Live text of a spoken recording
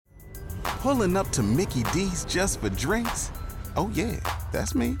Pulling up to Mickey D's just for drinks? Oh yeah,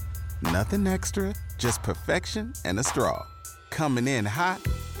 that's me. Nothing extra, just perfection and a straw. Coming in hot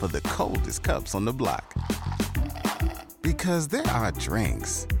for the coldest cups on the block. Because there are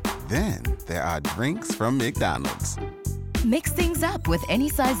drinks. Then there are drinks from McDonald's. Mix things up with any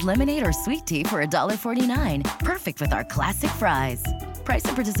size lemonade or sweet tea for $1.49. Perfect with our classic fries. Price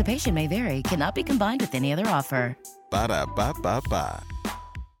and participation may vary. Cannot be combined with any other offer. Ba-da-ba-ba-ba.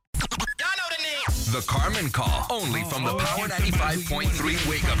 The Carmen Call, only from the Power 95.3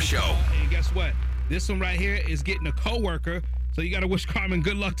 Wake Up Show. And guess what? This one right here is getting a coworker, so you got to wish Carmen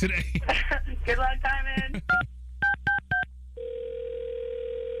good luck today. Good luck, Carmen.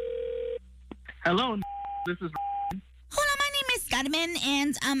 Hello, this is... Hello, my name is Carmen,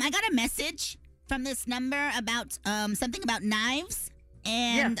 and I got a message from this number about something about knives.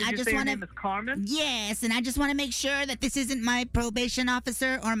 And yes, I just want to. Your name is Carmen? Yes, and I just want to make sure that this isn't my probation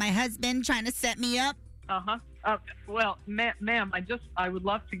officer or my husband trying to set me up. Well, ma'am, I would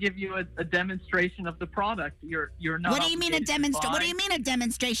love to give you a demonstration of the product. You're not. What do you mean a demonstration? What do you mean a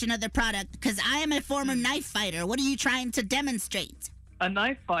demonstration of the product? Because I am a former knife fighter. What are you trying to demonstrate? A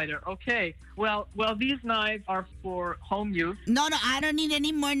knife fighter. Okay. Well, these knives are for home use. No, I don't need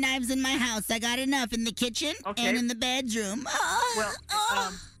any more knives in my house. I got enough in the kitchen and in the bedroom.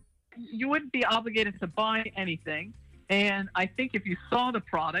 You wouldn't be obligated to buy anything. And I think if you saw the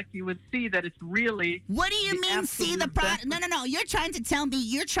product, you would see that it's really... What do you mean, see the product? No. You're trying to tell me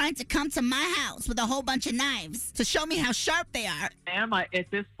you're trying to come to my house with a whole bunch of knives to show me how sharp they are. Ma'am,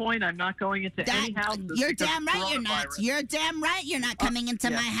 at this point, I'm not going into any house. You're damn right you're not. You're damn right you're not coming into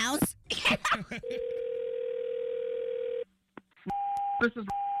my house. This is...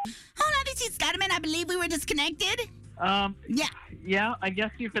 Hold on, this is Carmen. I believe we were disconnected. Yeah, I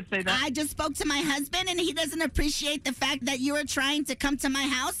guess you could say that. I just spoke to my husband, and he doesn't appreciate the fact that you were trying to come to my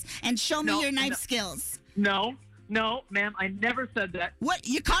house and show me your knife skills. No, ma'am, I never said that. What?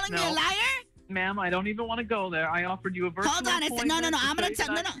 You're calling me a liar? Ma'am, I don't even want to go there. I offered you a virtual appointment. Hold on, no. I'm going to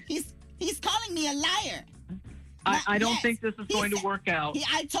tell... No. He's calling me a liar. I don't think this is going to work out.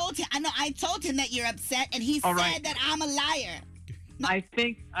 I told him that you're upset, and he said that I'm a liar. I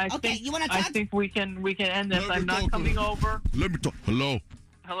think you want to talk? I think we can end this. I'm not coming over. Let me talk. Hello?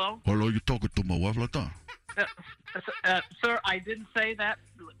 Hello, you talking to my wife like that? Sir, I didn't say that.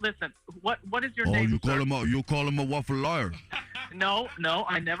 Listen, what is your name? You calling my wife a liar? No,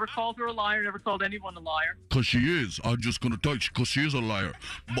 I never called her a liar, never called anyone a liar. Because she is. I'm just going to tell you, because she is a liar.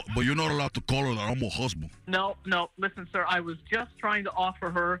 But you're not allowed to call her that. I'm her husband. No. Listen, sir, I was just trying to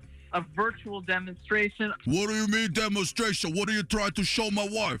offer her a virtual demonstration. What do you mean demonstration? What are you trying to show my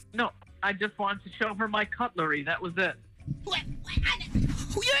wife? No, I just wanted to show her my cutlery. That was it. What?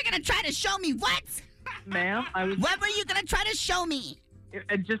 You're going to try to show me what? Ma'am, What were you going to try to show me?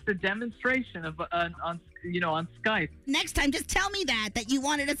 Just a demonstration of on Skype. Next time, just tell me that you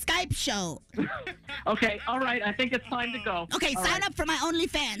wanted a Skype show. Okay, all right. I think it's time to go. Okay, sign up for my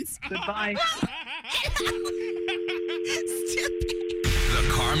OnlyFans. Goodbye. Stupid. The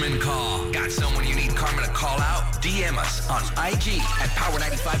Carmen Call. Got someone you need Carmen to call out? DM us on IG at Power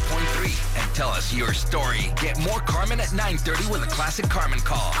 95.3 and tell us your story. Get more Carmen at 9:30 with a classic Carmen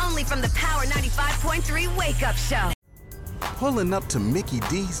Call. Only from the Power 95.3 Wake Up Show. Pulling up to Mickey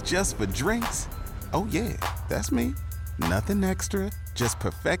D's just for drinks? Oh yeah, that's me. Nothing extra, just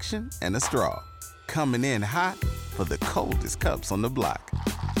perfection and a straw. Coming in hot for the coldest cups on the block.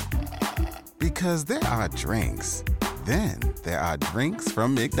 Because there are drinks. Then there are drinks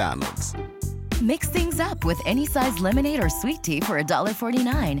from McDonald's. Mix things up with any size lemonade or sweet tea for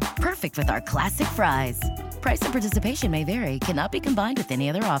 $1.49. Perfect with our classic fries. Price and participation may vary. Cannot be combined with any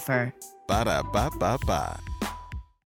other offer. Ba-da-ba-ba-ba.